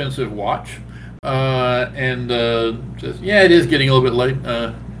very expensive watch and says, "Yeah, it is getting a little bit late.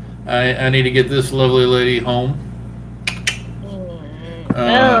 I need to get this lovely lady home."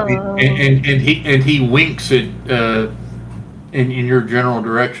 And he winks at in your general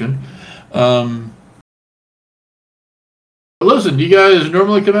direction. But listen, you guys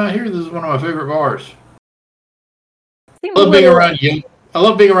normally come out here. This is one of my favorite bars. I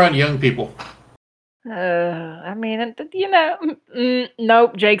love being around young people. I mean,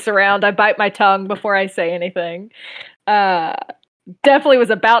 nope, Jake's around. I bite my tongue before I say anything. Definitely was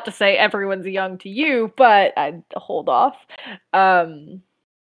about to say everyone's young to you, but I'd hold off. So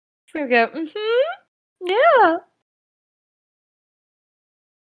we go, yeah.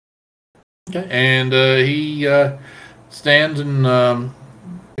 Okay. And he stands and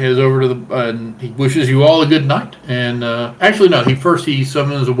heads over to the. And he wishes you all a good night. And actually, no. He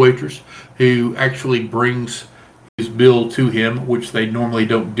summons a waitress who actually brings his bill to him, which they normally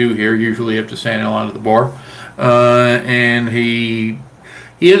don't do here. Usually, you have to stand in line at the bar. And he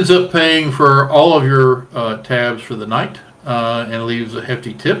ends up paying for all of your tabs for the night, and leaves a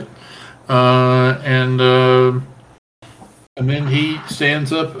hefty tip. And then he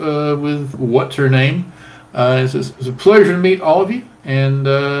stands up with what's her name. It says, "It's a pleasure to meet all of you, and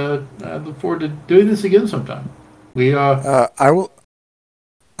I look forward to doing this again sometime." We I will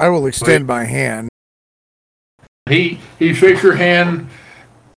extend my hand. He shakes your hand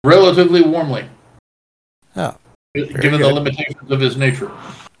relatively warmly. Oh, given the limitations of his nature.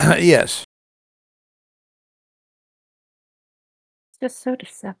 Yes. It's just so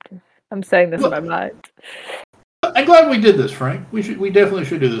deceptive. I'm saying this in my mind. I'm glad we did this, Frank. We definitely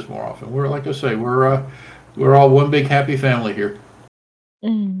should do this more often. We're like I say, we're all one big happy family here.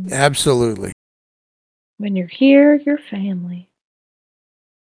 Absolutely. When you're here, you're family.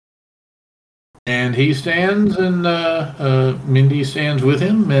 And he stands, and Mindy stands with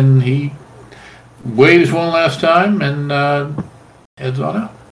him, and he waves one last time and heads on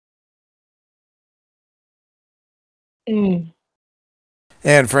out.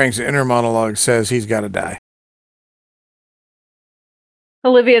 And Frank's inner monologue says he's got to die.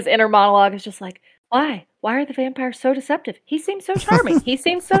 Olivia's inner monologue is just like, why? Why are the vampires so deceptive? He seems so charming. He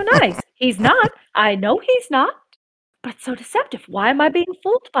seems so nice. He's not. I know he's not. But so deceptive. Why am I being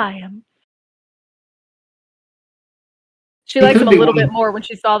fooled by him? She likes him a little bit more when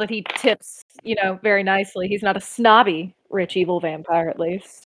she saw that he tips, very nicely. He's not a snobby, rich, evil vampire, at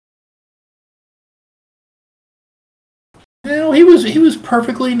least. Well, he was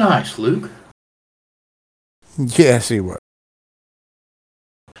perfectly nice, Luke. Yes, he was.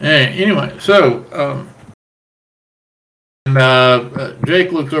 Hey, anyway, so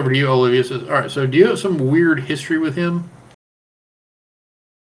Jake looks over to you, Olivia, says, "All right, so do you have some weird history with him?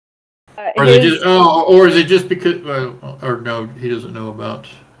 Or is it just because? Or no, he doesn't know about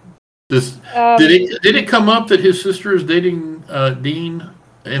this. Did it come up that his sister is dating Dean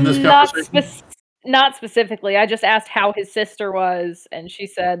in this conversation? Not specifically. I just asked how his sister was, and he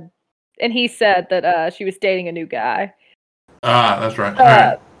said that she was dating a new guy. Ah, that's right. All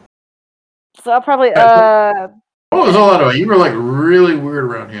right. So I'll probably. What was all that about? You were like really weird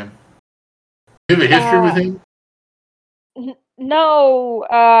around him. You have a history with him? No,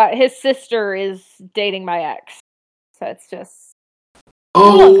 his sister is dating my ex, so it's just a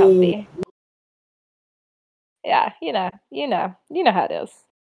Oh, little comfy. Yeah, you know how it is.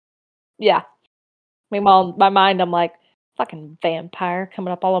 Yeah, meanwhile, in my mind, I'm like, fucking vampire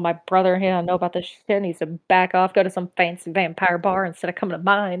coming up all on my brother here. I know about this shit. Needs to back off, go to some fancy vampire bar instead of coming to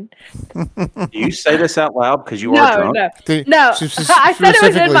mine. Do you say this out loud because you are drunk? No. I said it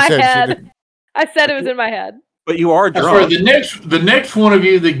was in my head. I said it was in my head. But you are drunk. The next one of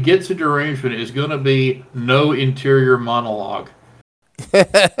you that gets a derangement is going to be no interior monologue.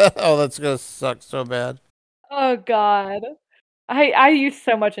 Oh, that's going to suck so bad. Oh, God. I use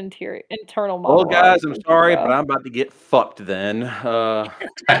so much internal monologue. Well, guys, I'm sorry, but I'm about to get fucked then.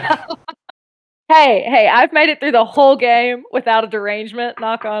 Hey, I've made it through the whole game without a derangement,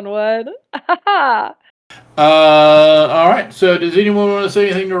 knock on wood. All right, so does anyone want to say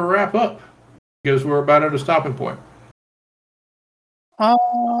anything to wrap up? Because we're about at a stopping point.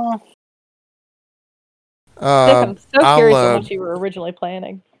 I'm so curious on what you were originally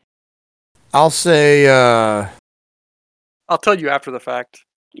planning. I'll say... I'll tell you after the fact.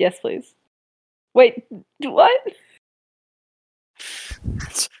 Yes, please. Wait, what?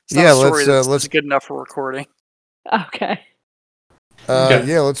 It's let's good enough for recording. Okay.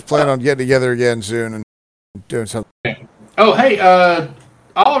 Yeah, let's plan on getting together again soon and doing something. Okay. Oh, hey,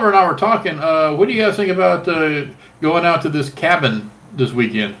 Oliver and I were talking. What do you guys think about going out to this cabin this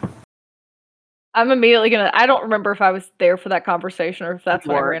weekend? I'm immediately I don't remember if I was there for that conversation or if that's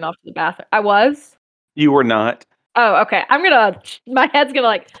when I ran off to the bathroom. I was? You were not. Oh, okay. My head's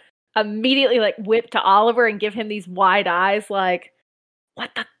gonna immediately whip to Oliver and give him these wide eyes like,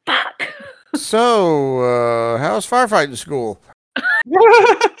 what the fuck? So, how's firefighting school?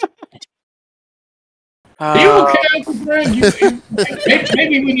 Are you okay, Uncle Frank?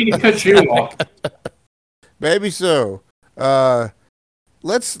 Maybe we need to cut you off. Maybe so.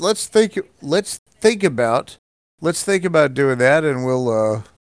 Let's think about doing that, and we'll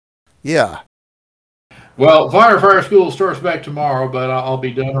yeah. Well, Firefighter school starts back tomorrow, but I'll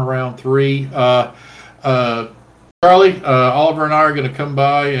be done around 3. Charlie, Oliver and I are going to come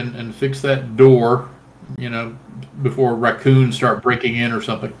by and fix that door, before raccoons start breaking in or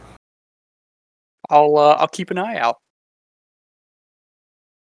something. I'll keep an eye out.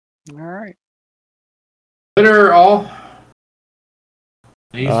 All right. Later, all.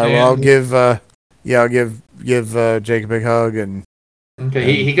 Well, I'll give Jake a big hug and.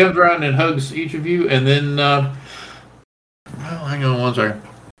 Okay, he comes around and hugs each of you, and then, well, hang on one second.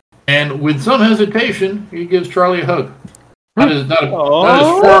 And with some hesitation, he gives Charlie a hug. Not as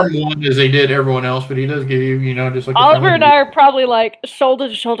firm one as they did everyone else, but he does give you, just like Oliver and I are probably like shoulder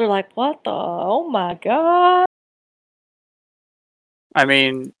to shoulder, like, what the? Oh my god! I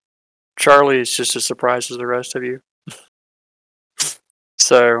mean, Charlie is just as surprised as the rest of you.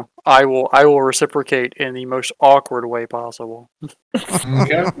 So I will reciprocate in the most awkward way possible.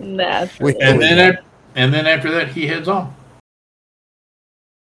 Okay. Naturally. And then after that, he heads on.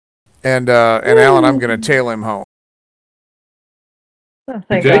 And Alan, I'm gonna tail him home. Oh,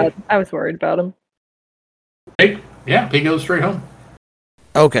 thank Jake? God. I was worried about him. Yeah, he goes straight home.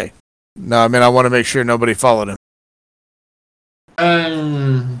 Okay. No, I mean I want to make sure nobody followed him.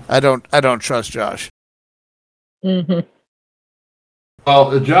 I don't trust Josh. Mm-hmm.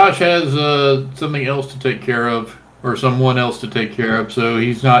 Well, Josh has something else to take care of, or someone else to take care of, so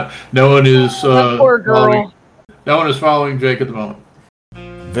he's not. No one is. That poor girl. No one is following Jake at the moment.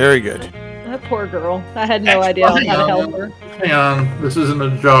 Very good. That poor girl. I had no idea how to help her. Hang on, this isn't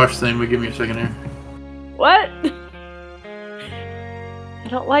a Josh thing, but give me a second here. What? I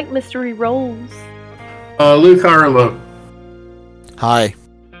don't like mystery rolls. Luke Harlow. Hi.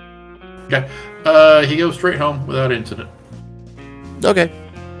 Okay. He goes straight home without incident. Okay.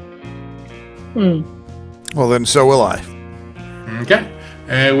 Well, then so will I. Okay.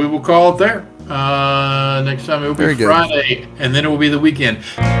 And we will call it there. Next time it will be Friday, and then it will be the weekend.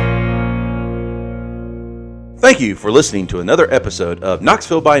 Thank you for listening to another episode of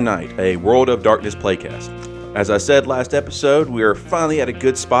Knoxville by Night, a World of Darkness playcast. As I said last episode, we are finally at a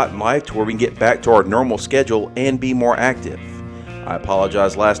good spot in life to where we can get back to our normal schedule and be more active. I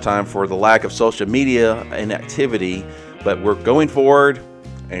apologize last time for the lack of social media and activity, but we're going forward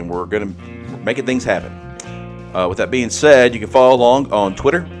and we're making things happen. With that being said, you can follow along on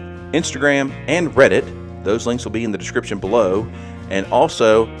Twitter, Instagram, and Reddit. Those links will be in the description below. And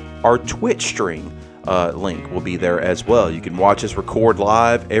also, our Twitch stream link will be there as well. You can watch us record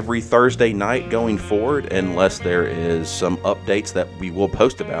live every Thursday night going forward, unless there is some updates that we will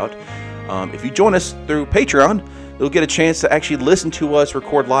post about. If you join us through Patreon, you'll get a chance to actually listen to us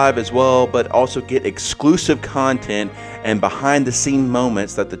record live as well, but also get exclusive content and behind-the-scene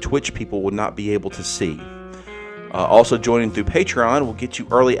moments that the Twitch people will not be able to see. Also joining through Patreon will get you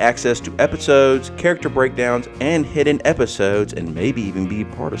early access to episodes, character breakdowns, and hidden episodes, and maybe even be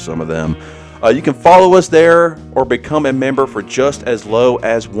part of some of them. You can follow us there or become a member for just as low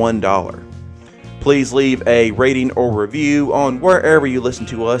as $1. Please leave a rating or review on wherever you listen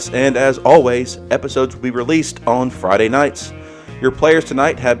to us, and as always, episodes will be released on Friday nights. Your players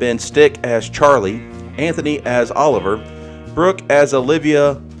tonight have been Stick as Charlie, Anthony as Oliver, Brooke as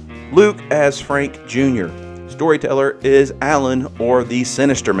Olivia, Luke as Frank Jr. Storyteller is Alan, or the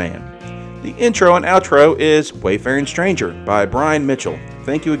Sinister Man. The intro and outro is Wayfaring Stranger by Brian Mitchell.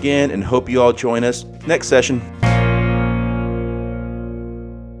 Thank you again, and hope you all join us next session.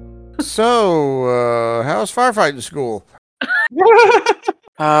 So, how's firefighting school?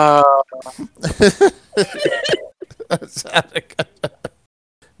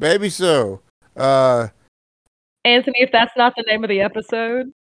 Maybe so. Anthony, if that's not the name of the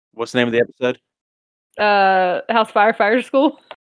episode. What's the name of the episode? How's Firefighter School?